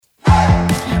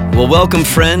Well, welcome,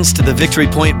 friends, to the Victory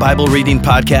Point Bible Reading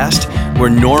Podcast,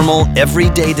 where normal,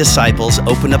 everyday disciples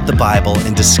open up the Bible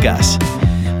and discuss.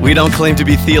 We don't claim to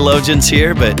be theologians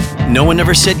here, but no one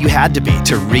ever said you had to be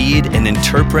to read and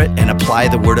interpret and apply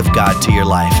the Word of God to your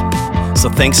life.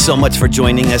 So thanks so much for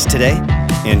joining us today,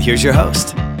 and here's your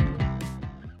host.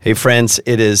 Hey, friends,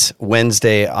 it is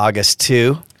Wednesday, August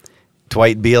 2.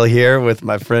 Dwight Beal here with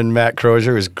my friend Matt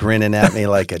Crozier, who's grinning at me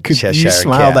like a Cheshire cat. You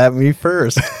smiled at me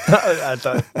first. I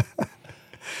thought...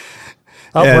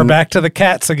 we're back to the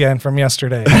cats again from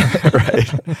yesterday.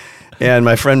 Right. And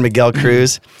my friend Miguel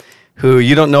Cruz, who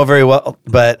you don't know very well,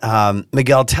 but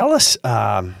Miguel, tell us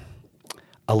a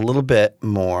little bit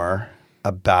more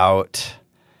about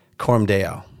Coram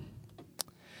Deo.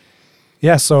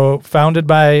 Yeah, so founded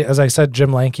by, as I said,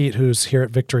 Jim Lankeet, who's here at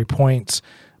Victory Point,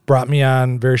 brought me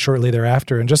on very shortly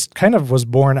thereafter and just kind of was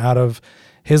born out of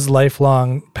his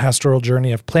lifelong pastoral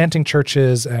journey of planting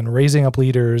churches and raising up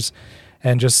leaders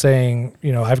and just saying,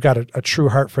 you know, I've got a true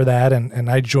heart for that, and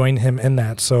I join him in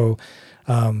that. So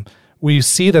we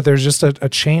see that there's just a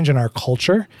change in our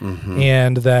culture,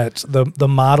 and that the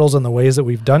models and the ways that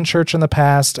we've done church in the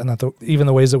past, and that even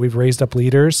the ways that we've raised up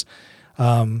leaders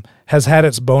has had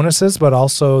its bonuses, but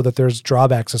also that there's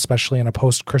drawbacks, especially in a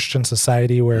post-Christian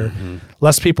society where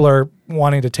less people are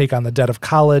wanting to take on the debt of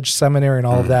college, seminary, and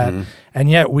all of that. And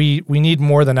yet we need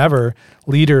more than ever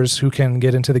leaders who can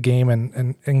get into the game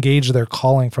and engage their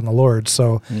calling from the Lord.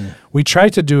 So we try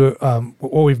to do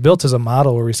what we've built as a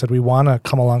model where we said we want to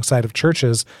come alongside of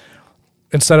churches.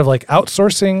 Instead of like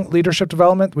outsourcing leadership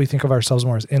development, we think of ourselves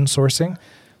more as insourcing.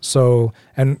 So,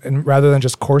 and rather than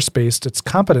just course-based, it's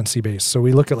competency-based. So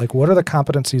we look at like, what are the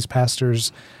competencies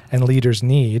pastors and leaders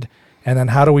need? And then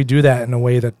how do we do that in a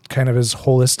way that kind of is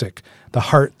holistic? The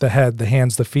heart, the head, the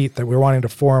hands, the feet, that we're wanting to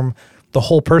form the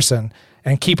whole person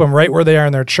and keep them right where they are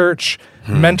in their church,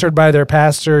 mentored by their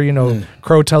pastor. You know,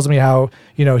 Crow tells me how,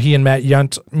 you know, he and Matt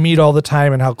Yunt meet all the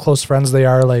time and how close friends they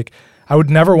are. Like, I would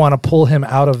never want to pull him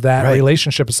out of that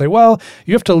relationship and say, well,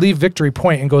 you have to leave Victory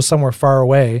Point and go somewhere far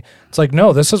away. It's like,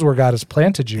 no, this is where God has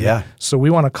planted you. Yeah. So we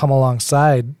want to come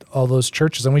alongside all those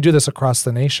churches, and we do this across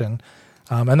the nation.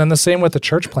 And then the same with the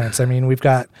church plants. I mean, we've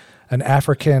got an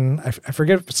African, I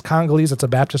forget if it's Congolese, it's a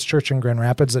Baptist church in Grand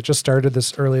Rapids that just started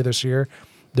earlier this year.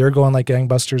 They're going like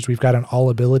gangbusters. We've got an All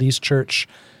Abilities church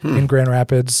in Grand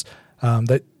Rapids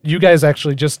that you guys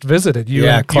actually just visited.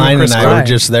 Klein and I were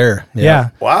just there. Yeah.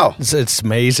 Wow. It's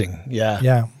amazing.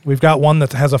 Yeah. We've got one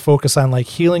that has a focus on like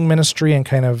healing ministry and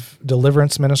kind of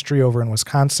deliverance ministry over in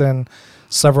Wisconsin,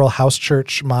 several house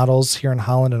church models here in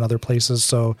Holland and other places.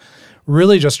 So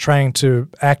really just trying to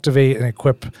activate and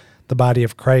equip the body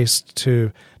of Christ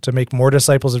to make more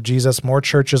disciples of Jesus, more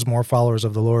churches, more followers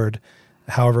of the Lord,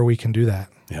 however we can do that.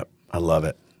 Yep. I love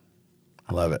it.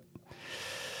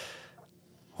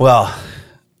 Well,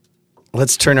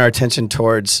 let's turn our attention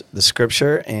towards the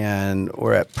scripture, and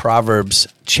we're at Proverbs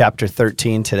chapter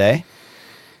 13 today,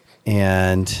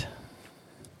 and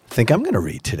I think I'm going to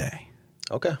read today.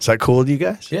 Okay. Is that cool with you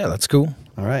guys? Yeah, that's cool.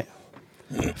 All right.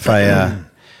 If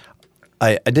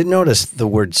I did notice the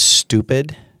word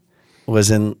stupid was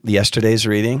in yesterday's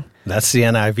reading. That's the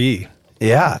NIV.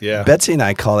 Yeah. Yeah. Betsy and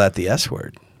I call that the S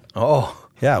word. Oh.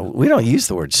 Yeah, we don't use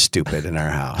the word stupid in our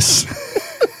house.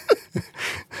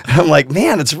 I'm like,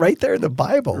 man, it's right there in the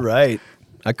Bible. Right.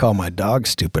 I call my dog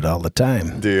stupid all the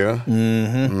time. Do you?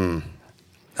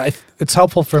 Mm-hmm. It's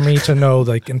helpful for me to know,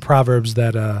 like in Proverbs,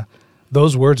 that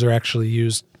those words are actually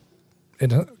used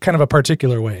in a, kind of a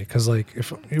particular way. Because, like,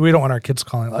 if we don't want our kids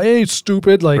calling, like, hey,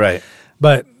 stupid, like, right.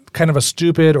 But kind of a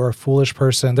stupid or a foolish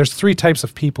person. There's three types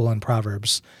of people in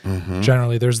Proverbs.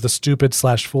 Generally, there's the stupid /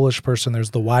 foolish person.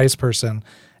 There's the wise person.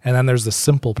 And then there's the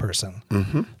simple person.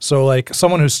 So like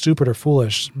someone who's stupid or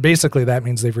foolish, basically that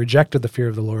means they've rejected the fear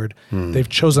of the Lord. They've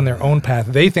chosen their own path.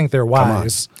 They think they're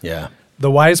wise. Yeah.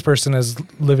 The wise person is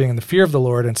living in the fear of the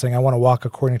Lord and saying, I want to walk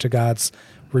according to God's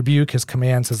rebuke, his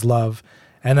commands, his love.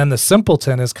 And then the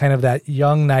simpleton is kind of that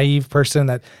young, naive person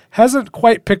that hasn't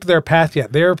quite picked their path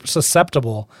yet. They're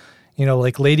susceptible. You know,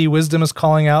 like Lady Wisdom is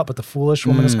calling out, but the foolish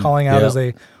woman is calling out as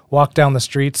they walk down the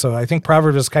street. So I think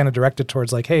Proverbs is kind of directed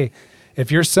towards like, hey, if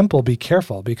you're simple, be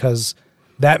careful, because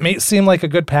that may seem like a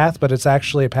good path, but it's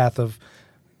actually a path of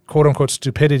quote-unquote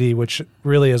stupidity, which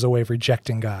really is a way of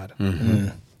rejecting God.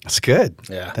 That's good.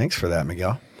 Yeah. Thanks for that,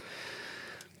 Miguel.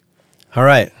 All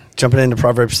right, jumping into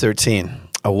Proverbs 13.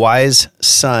 A wise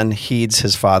son heeds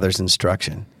his father's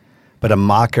instruction, but a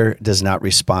mocker does not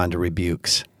respond to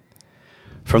rebukes.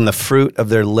 From the fruit of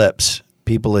their lips,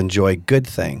 people enjoy good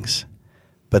things,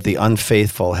 but the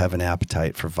unfaithful have an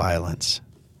appetite for violence.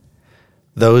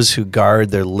 Those who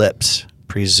guard their lips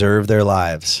preserve their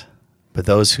lives, but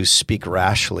those who speak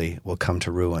rashly will come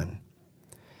to ruin.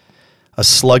 A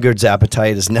sluggard's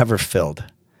appetite is never filled,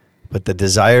 but the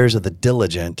desires of the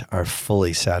diligent are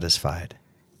fully satisfied.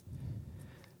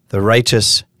 The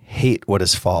righteous hate what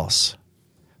is false,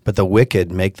 but the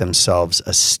wicked make themselves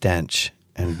a stench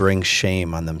and bring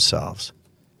shame on themselves.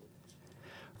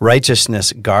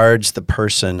 Righteousness guards the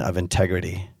person of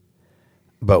integrity,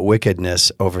 but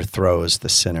wickedness overthrows the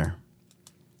sinner.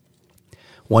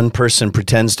 One person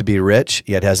pretends to be rich,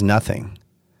 yet has nothing.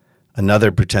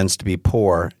 Another pretends to be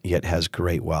poor, yet has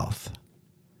great wealth.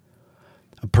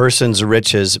 A person's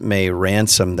riches may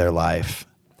ransom their life,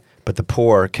 but the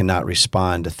poor cannot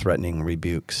respond to threatening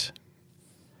rebukes.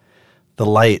 The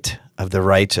light of the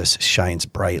righteous shines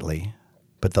brightly,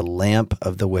 but the lamp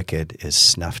of the wicked is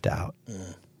snuffed out.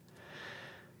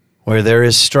 Where there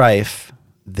is strife,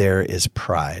 there is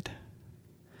pride,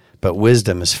 but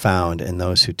wisdom is found in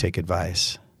those who take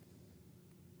advice.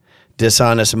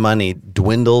 Dishonest money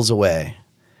dwindles away,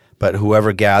 but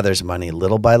whoever gathers money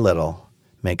little by little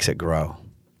makes it grow.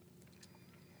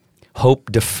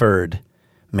 Hope deferred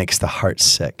makes the heart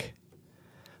sick,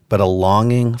 but a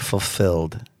longing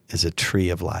fulfilled is a tree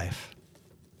of life.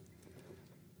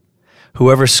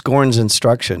 Whoever scorns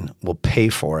instruction will pay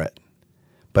for it,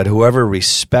 but whoever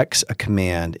respects a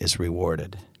command is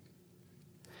rewarded.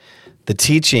 The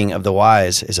teaching of the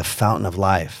wise is a fountain of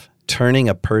life, turning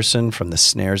a person from the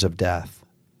snares of death.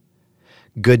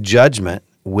 Good judgment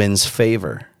wins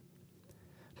favor,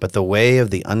 but the way of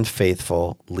the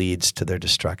unfaithful leads to their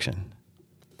destruction.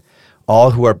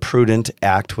 All who are prudent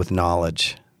act with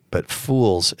knowledge, but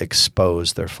fools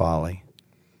expose their folly.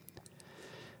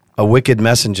 A wicked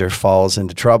messenger falls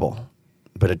into trouble,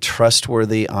 but a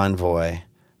trustworthy envoy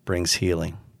brings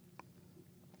healing.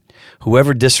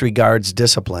 Whoever disregards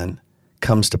discipline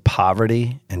comes to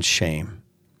poverty and shame,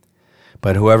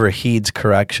 but whoever heeds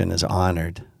correction is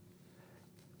honored.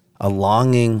 A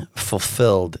longing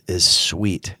fulfilled is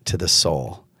sweet to the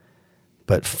soul,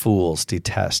 but fools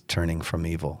detest turning from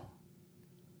evil.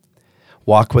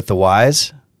 Walk with the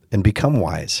wise and become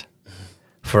wise,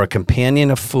 for a companion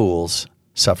of fools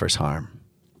suffers harm.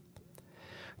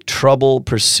 Trouble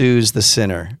pursues the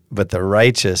sinner, but the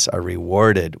righteous are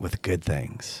rewarded with good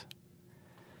things.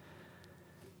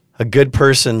 A good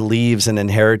person leaves an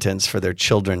inheritance for their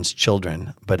children's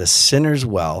children, but a sinner's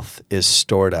wealth is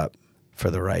stored up for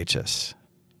the righteous.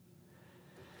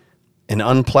 An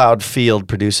unplowed field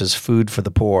produces food for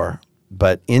the poor,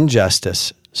 but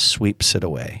injustice sweeps it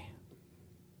away.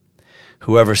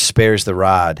 Whoever spares the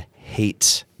rod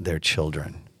hates their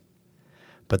children,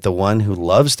 but the one who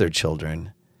loves their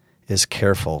children is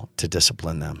careful to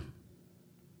discipline them.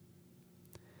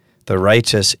 The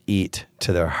righteous eat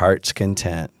to their heart's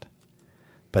content,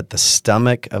 but the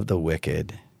stomach of the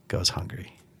wicked goes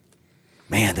hungry.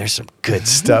 Man, there's some good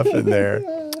stuff in there.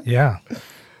 Yeah.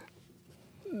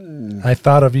 I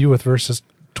thought of you with verses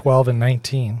 12 and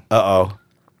 19. Uh-oh.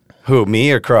 Who,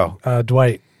 me or Crow?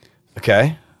 Dwight.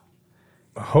 Okay.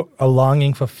 A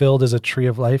longing fulfilled is a tree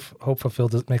of life. Hope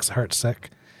fulfilled makes the heart sick.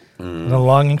 And a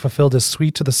longing fulfilled is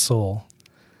sweet to the soul.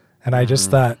 And I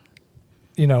just thought,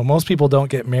 most people don't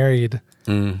get married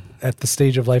at the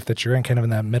stage of life that you're in, kind of in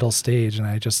that middle stage. And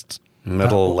I just...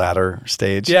 Middle ladder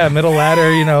stage. Yeah, middle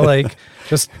ladder, like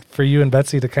just for you and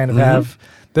Betsy to kind of have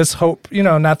this hope,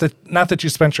 not that you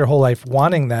spent your whole life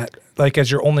wanting that, like as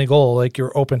your only goal, like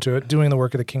you're open to it, doing the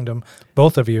work of the kingdom,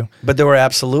 both of you. But there were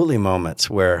absolutely moments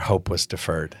where hope was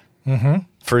deferred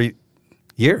for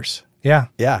years. Yeah.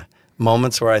 Yeah.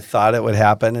 Moments where I thought it would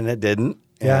happen and it didn't.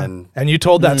 Yeah. And you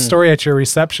told that story at your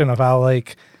reception of how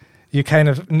like you kind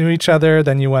of knew each other,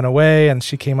 then you went away, and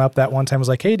she came up that one time, was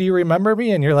like, "Hey, do you remember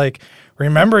me?" And you're like,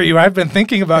 "Remember you? I've been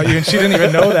thinking about you." And she didn't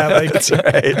even know that. Like, that's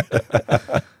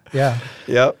right. Yeah.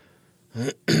 Yep.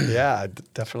 Yeah, I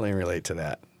definitely relate to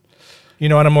that.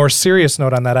 On a more serious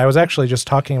note on that, I was actually just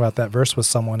talking about that verse with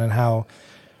someone and how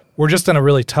we're just in a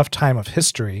really tough time of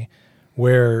history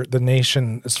where the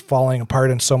nation is falling apart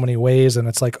in so many ways. And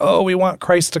it's like, oh, we want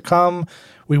Christ to come.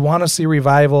 We want to see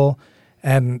revival.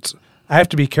 And I have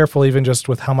to be careful even just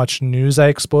with how much news I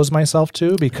expose myself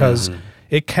to, because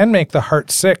it can make the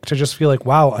heart sick to just feel like,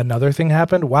 wow, another thing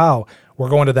happened. Wow, we're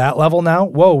going to that level now.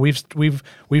 Whoa,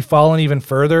 we've fallen even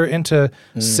further into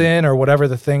sin or whatever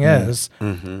the thing is.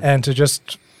 And to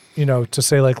just, to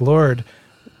say like, Lord,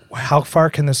 how far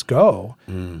can this go?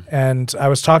 And I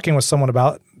was talking with someone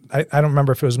about, I don't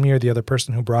remember if it was me or the other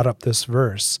person who brought up this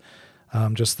verse.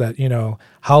 Just that,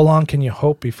 how long can you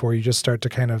hope before you just start to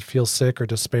kind of feel sick or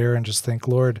despair and just think,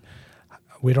 Lord,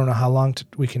 we don't know how long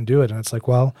we can do it. And it's like,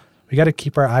 well, we got to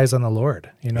keep our eyes on the Lord,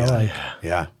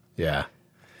 Yeah.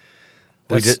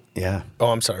 Yeah. Oh,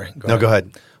 I'm sorry. No, go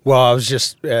ahead. Well, I was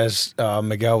just, as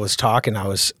Miguel was talking, I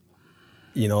was,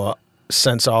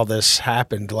 since all this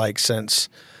happened, like since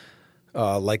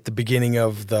like the beginning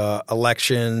of the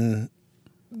election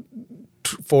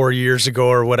 4 years ago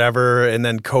or whatever, and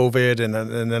then COVID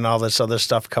and then all this other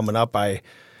stuff coming up,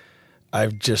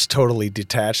 I've just totally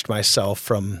detached myself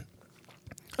from,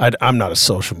 I'm not a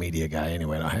social media guy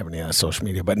anyway. I don't have any of that social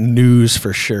media, but news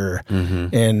for sure.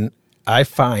 Mm-hmm. And I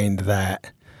find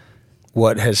that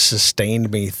what has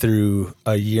sustained me through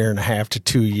a year and a half to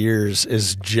 2 years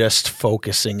is just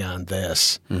focusing on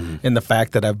this. Mm-hmm. And the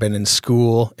fact that I've been in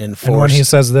school and forced. And when he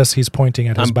says this, he's pointing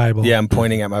at his Bible. Yeah, I'm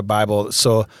pointing at my Bible.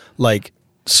 So like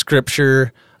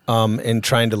scripture and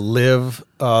trying to live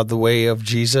the way of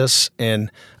Jesus.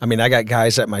 And I mean, I got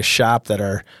guys at my shop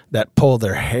that pull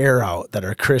their hair out that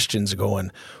are Christians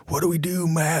going, "What do we do,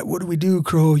 Matt? What do we do,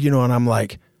 Crow?" And I'm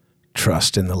like,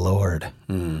 trust in the Lord.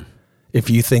 Mm. If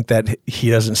you think that he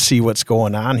doesn't see what's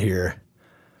going on here,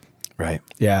 right?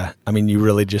 Yeah, I mean, you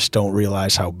really just don't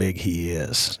realize how big he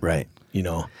is, right?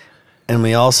 And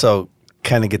we also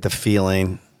kind of get the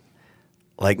feeling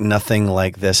like nothing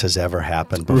like this has ever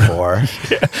happened before.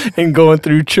 Yeah. And going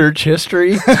through church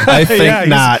history, I think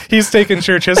not. He's taking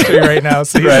church history right now,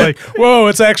 so he's like, "Whoa,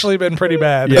 it's actually been pretty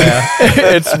bad." Yeah,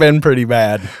 it's been pretty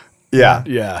bad. Yeah.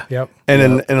 Yeah. Yep.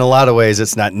 And in a lot of ways,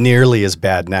 it's not nearly as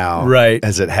bad now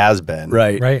as it has been.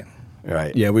 Right.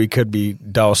 Yeah, we could be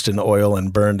doused in oil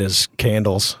and burned as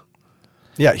candles.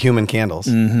 Yeah, human candles.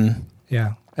 Mm-hmm.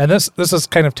 Yeah. And this is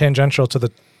kind of tangential to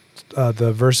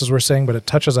the verses we're saying, but it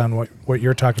touches on what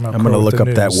you're talking about. I'm going to look up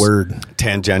that word.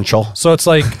 Tangential. So it's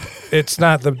like, it's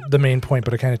not the main point,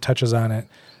 but it kind of touches on it.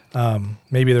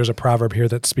 Maybe there's a proverb here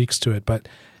that speaks to it, but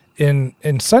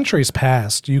in centuries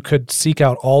past, you could seek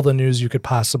out all the news you could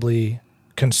possibly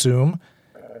consume,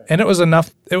 and it was enough.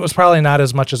 It was probably not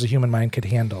as much as a human mind could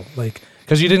handle, like,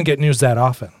 because you didn't get news that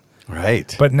often.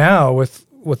 Right. But now with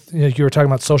you were talking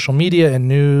about social media and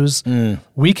news,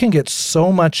 we can get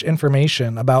so much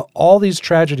information about all these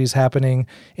tragedies happening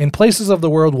in places of the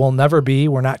world we'll never be.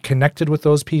 We're not connected with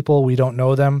those people. We don't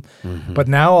know them. Mm-hmm. But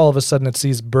now all of a sudden it's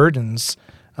these burdens.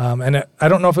 I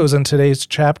don't know if it was in today's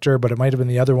chapter, but it might have been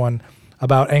the other one,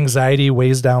 about anxiety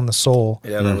weighs down the soul.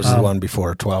 Yeah, that was the one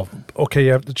before 12. Okay,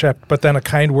 you have the chapter, but then a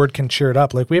kind word can cheer it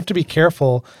up. Like, we have to be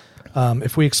careful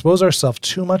if we expose ourselves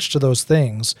too much to those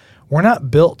things. We're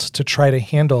not built to try to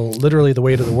handle literally the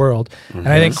weight of the world. Mm-hmm. And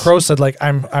I think Crow said, like,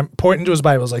 I'm pointing to his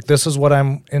Bible. It's like, this is what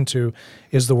I'm into,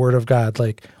 is the Word of God.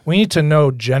 Like, we need to know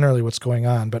generally what's going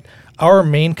on, but our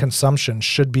main consumption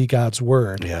should be God's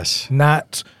Word. Yes.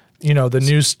 Not the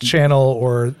news channel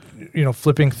or,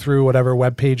 flipping through whatever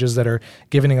web pages that are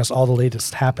giving us all the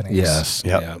latest happenings. Yes.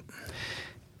 Yep.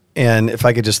 And if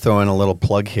I could just throw in a little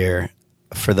plug here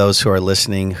for those who are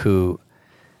listening, who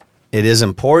it is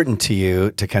important to you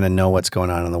to kind of know what's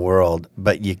going on in the world,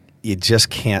 but you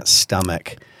just can't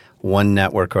stomach one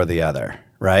network or the other,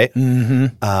 right?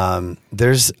 Mm-hmm.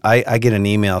 I get an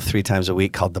email 3 times a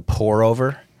week called the pour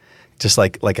over, just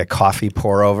like a coffee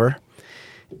pour over.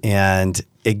 And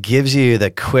it gives you the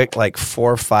quick,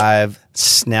 4 or 5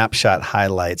 snapshot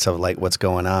highlights of what's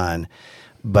going on,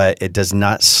 but it does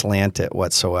not slant it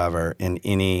whatsoever in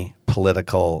any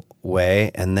political way.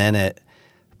 And then it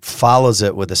follows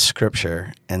it with a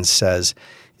scripture and says,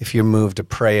 if you're moved to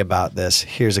pray about this,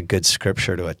 here's a good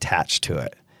scripture to attach to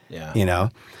it. Yeah.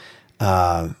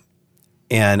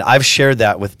 And I've shared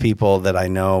that with people that I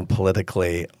know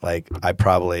politically, I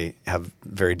probably have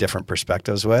very different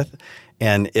perspectives with.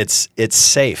 And it's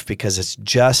safe because it's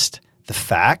just the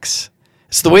facts.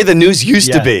 It's the way the news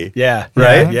used to be. Yeah.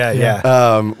 Right?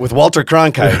 Yeah. With Walter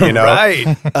Cronkite,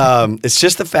 Right. It's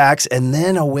just the facts and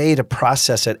then a way to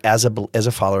process it as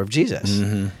a follower of Jesus.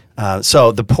 Mm-hmm.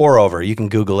 So the pour over, you can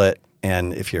Google it.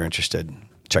 And if you're interested,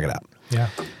 check it out.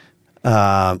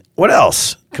 Yeah. What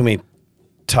else can we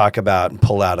talk about and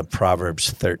pull out of Proverbs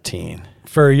 13?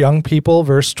 For young people,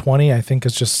 verse 20, I think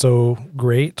is just so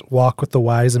great. Walk with the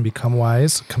wise and become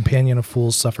wise. Companion of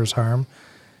fools suffers harm.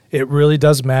 It really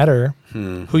does matter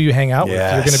who you hang out with.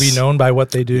 You're going to be known by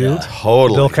what they do. Yeah,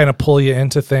 totally. They'll kind of pull you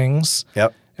into things.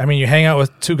 Yep. I mean, you hang out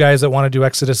with 2 guys that want to do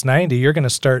Exodus 90, you're going to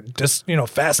start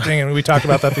fasting. And we talked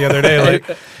about that the other day.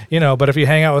 But if you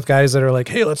hang out with guys that are like,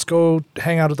 hey, let's go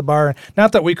hang out at the bar.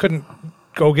 Not that we couldn't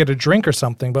go get a drink or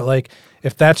something, but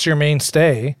if that's your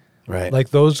mainstay,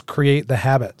 right? Those create the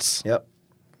habits. Yep.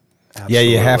 Absolutely. Yeah,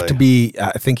 you have to be,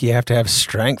 I think you have to have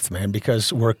strength, man,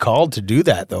 because we're called to do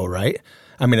that though, right?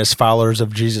 I mean, as followers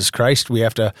of Jesus Christ, we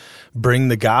have to bring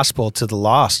the gospel to the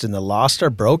lost, and the lost are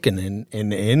broken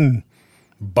in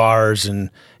bars and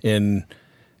in,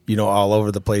 all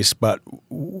over the place. But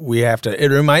we have to. It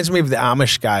reminds me of the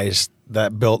Amish guys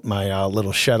that built my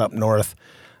little shed up north.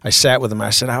 I sat with him.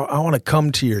 I said, I want to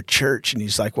come to your church. And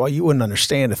he's like, well, you wouldn't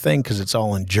understand a thing because it's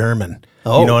all in German.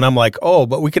 Oh. And I'm like,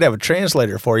 but we could have a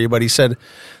translator for you. But he said,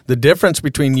 the difference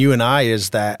between you and I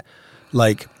is that,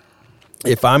 like,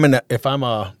 if I'm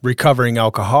a recovering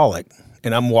alcoholic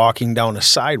and I'm walking down a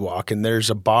sidewalk and there's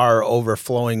a bar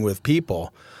overflowing with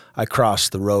people, I cross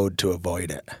the road to avoid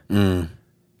it. And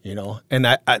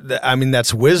I mean,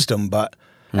 that's wisdom. But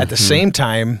at the same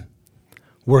time,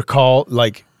 we're called,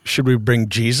 like, should we bring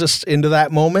Jesus into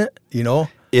that moment?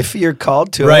 If you're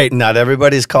called to Right. it, not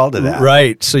everybody's called to that.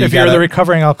 Right. So If you're the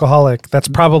recovering alcoholic, that's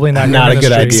probably not Not your a good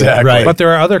ministry. idea. Exactly. Right. But there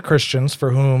are other Christians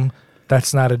for whom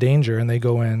that's not a danger, and they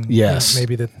go in. Yes.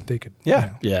 Maybe that they could.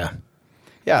 Yeah. Yeah.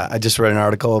 Yeah, I just read an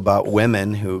article about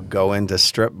women who go into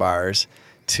strip bars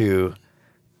to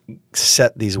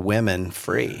set these women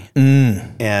free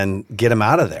and get them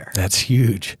out of there. That's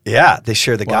huge. Yeah, they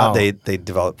share the Wow. they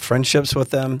develop friendships with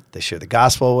them. They share the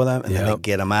gospel with them, and then they Yep.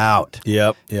 get them out.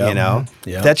 Yep. You know,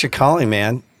 Yep. If that's your calling,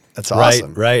 man. That's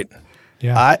awesome. Right.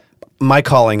 Yeah. My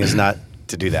calling is not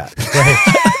to do that.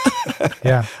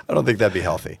 Yeah. I don't think that'd be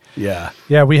healthy. Yeah.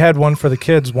 Yeah. We had one for the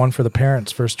kids, one for the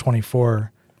parents. Verse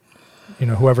 24.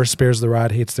 Whoever spares the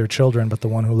rod hates their children, but the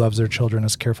one who loves their children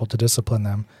is careful to discipline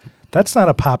them. That's not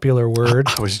a popular word.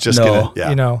 I was just No.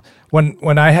 gonna. Yeah.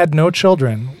 When I had no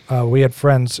children, we had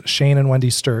friends, Shane and Wendy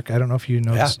Sturck. I don't know if you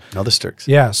know Yeah. this. No, the Sturks.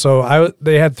 Yeah, so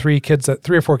they had 3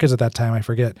 or 4 kids at that time, I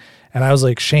forget. And I was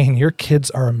like, Shane, your kids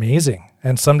are amazing.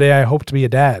 And someday I hope to be a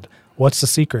dad. What's the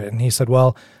secret? And he said,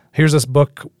 well, here's this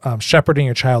book, Shepherding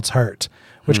Your Child's Heart,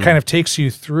 which kind of takes you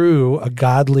through a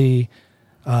godly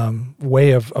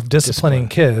way of disciplining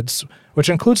kids, which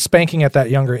includes spanking at that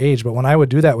younger age. But when I would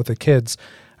do that with the kids,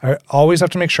 I always have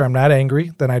to make sure I'm not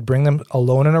angry. Then I'd bring them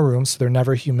alone in a room so they're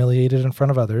never humiliated in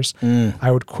front of others.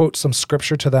 I would quote some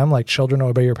scripture to them, like, children,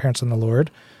 obey your parents in the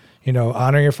Lord.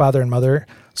 Honor your father and mother.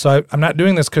 So I'm not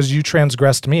doing this because you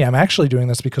transgressed me. I'm actually doing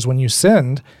this because when you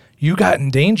sinned, you got in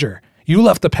danger. You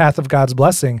left the path of God's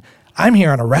blessing. I'm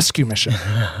here on a rescue mission.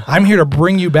 I'm here to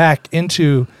bring you back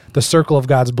into the circle of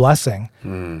God's blessing.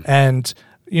 And,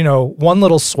 one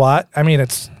little swat, I mean,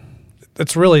 it's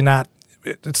really not,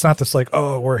 it's not this like,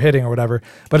 oh, we're hitting or whatever,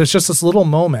 but it's just this little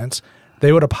moment.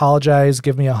 They would apologize,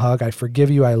 give me a hug. I forgive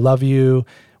you. I love you.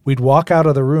 We'd walk out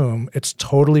of the room. It's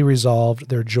totally resolved.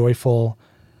 They're joyful.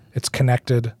 It's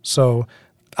connected. So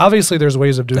obviously there's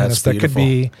ways of doing That's this that could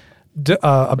be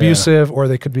abusive, or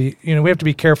they could be, we have to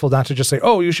be careful not to just say,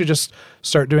 oh, you should just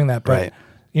start doing that. But,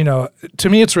 to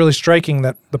me, it's really striking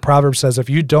that the Proverbs says if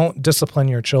you don't discipline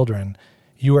your children,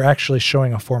 you are actually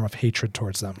showing a form of hatred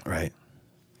towards them. Right.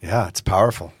 Yeah, it's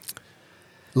powerful.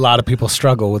 A lot of people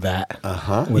struggle with that.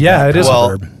 Yeah, it is.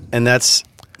 Well, and that's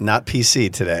not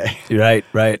PC today.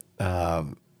 Right.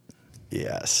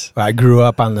 Yes. I grew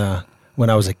up when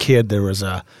I was a kid, there was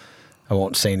I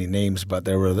won't say any names, but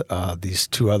there were these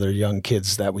 2 other young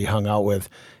kids that we hung out with,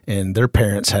 and their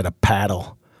parents had a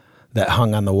paddle that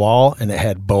hung on the wall, and it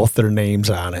had both their names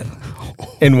on it.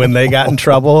 And when they got in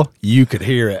trouble, you could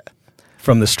hear it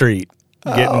from the street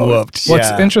getting whooped.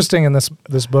 What's interesting in this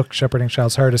book, Shepherding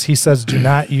Child's Heart, is he says do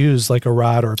not use like a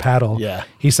rod or a paddle. Yeah.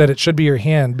 He said it should be your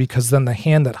hand, because then the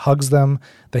hand that hugs them,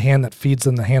 the hand that feeds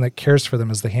them, the hand that cares for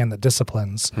them is the hand that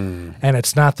disciplines. And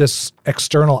it's not this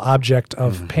external object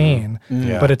of pain,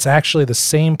 but it's actually the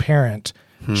same parent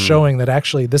showing that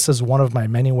actually this is one of my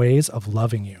many ways of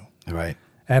loving you. Right.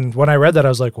 And when I read that, I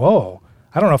was like, whoa,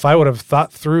 I don't know if I would have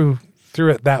thought through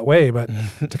it that way, but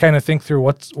to kind of think through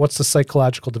what's the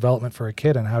psychological development for a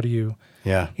kid, and how do you,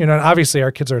 and obviously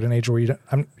our kids are at an age where you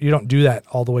don't do that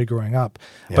all the way growing up,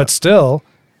 but still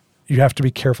you have to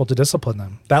be careful to discipline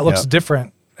them. That looks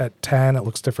different at 10, it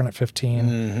looks different at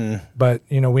 15, but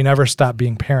we never stop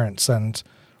being parents and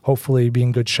hopefully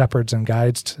being good shepherds and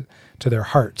guides to their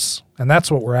hearts. And that's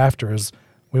what we're after, is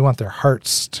we want their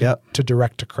hearts to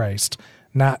direct to Christ,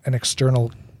 not an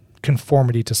external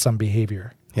conformity to some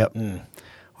behavior. Yep. When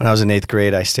I was in 8th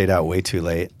grade, I stayed out way too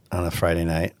late on a Friday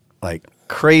night, like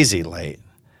crazy late.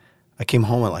 I came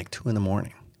home at like 2 a.m.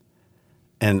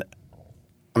 And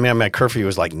I mean, my curfew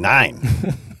was like 9,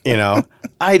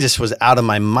 I just was out of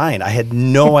my mind. I had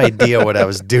no idea what I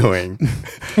was doing.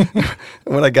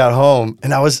 When I got home,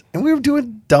 and we were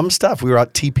doing dumb stuff. We were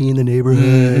out TPing the neighborhood,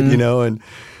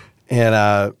 and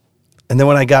then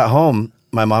when I got home,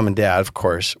 my mom and dad, of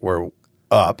course, were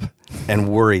up and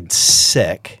worried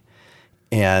sick,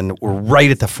 and we're right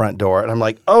at the front door. And I'm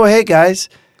like, oh, hey, guys.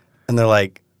 And they're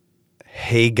like,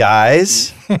 hey,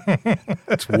 guys.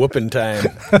 It's whooping time.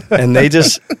 And they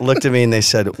just looked at me and they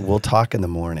said, we'll talk in the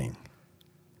morning.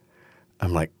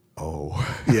 I'm like, oh.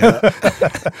 Yeah.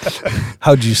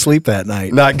 How'd you sleep that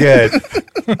night? Not good.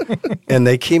 And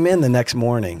they came in the next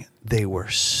morning. They were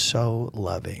so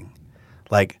loving.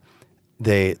 Like,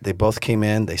 they both came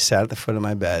in. They sat at the foot of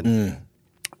my bed,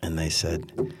 and they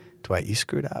said, Dwight, you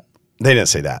screwed up. They didn't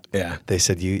say that. Yeah. They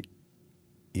said, you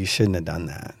shouldn't have done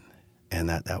that, and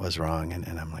that was wrong.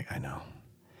 And I'm like, I know.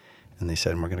 And they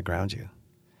said, we're going to ground you.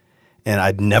 And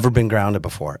I'd never been grounded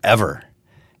before, ever.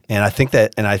 And I think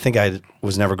I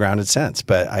was never grounded since,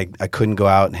 but I couldn't go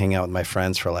out and hang out with my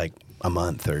friends for like a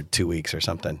month or 2 weeks or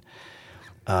something.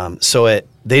 So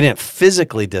they didn't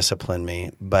physically discipline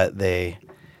me, but they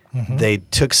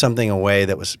took something away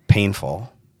that was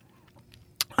painful.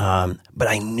 But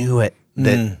I knew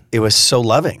that it was so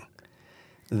loving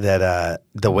that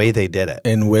the way they did it.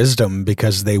 In wisdom,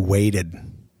 because they waited.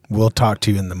 We'll talk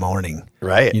to you in the morning.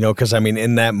 Right. You know, because, I mean,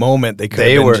 in that moment, they could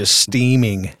have been just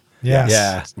steaming. Yes.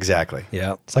 Yeah. Exactly.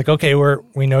 Yeah. It's like, okay,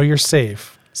 we know you're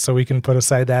safe, so we can put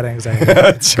aside that anxiety.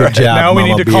 That's right. Good job, Now we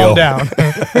Mama need to Beal. calm down.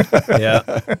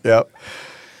 Yeah. Yep.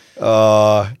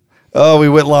 We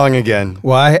went long again.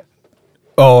 Why?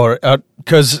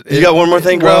 Because You got one more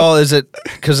thing, bro? Well, is it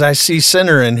because I see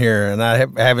sinner in here, and I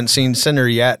haven't seen sinner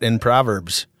yet in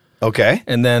Proverbs, Okay.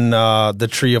 and then the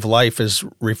tree of life is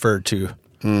referred to.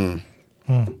 I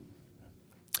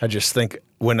just think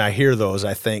when I hear those,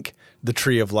 I think the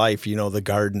tree of life. You know, the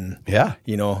garden. Yeah.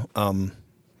 You know, and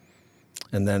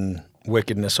then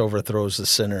wickedness overthrows the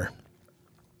sinner.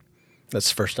 That's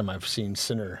the first time I've seen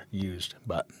sinner used,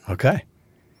 but Okay.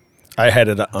 I had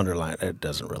it underlined. It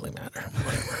doesn't really matter.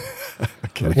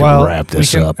 Okay. Well, wrap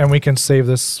this we can, up. and we can save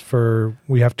this for,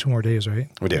 we have 2 more days, right?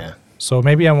 We do. Yeah. So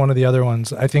maybe on one of the other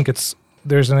ones, I think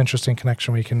there's an interesting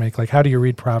connection we can make. Like, how do you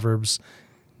read Proverbs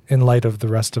in light of the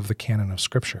rest of the canon of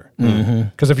Scripture?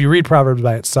 Because if you read Proverbs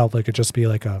by itself, it could just be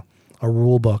like a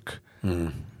rule book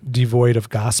devoid of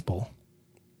gospel.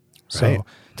 So Right.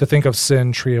 to think of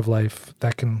sin, tree of life,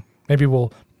 that can, maybe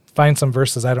we'll find some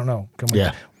verses. I don't know. Can we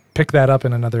pick that up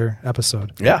in another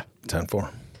episode? Yeah. 10-4.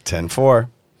 10-4.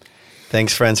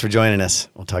 Thanks, friends, for joining us.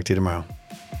 We'll talk to you tomorrow.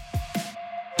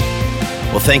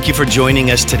 Well, thank you for joining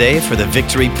us today for the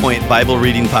Victory Point Bible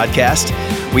Reading Podcast.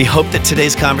 We hope that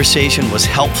today's conversation was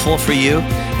helpful for you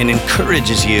and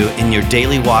encourages you in your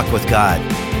daily walk with God.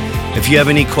 If you have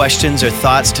any questions or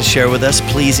thoughts to share with us,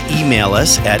 please email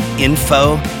us at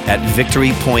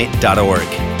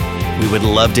info@victorypoint.org. We would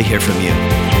love to hear from you.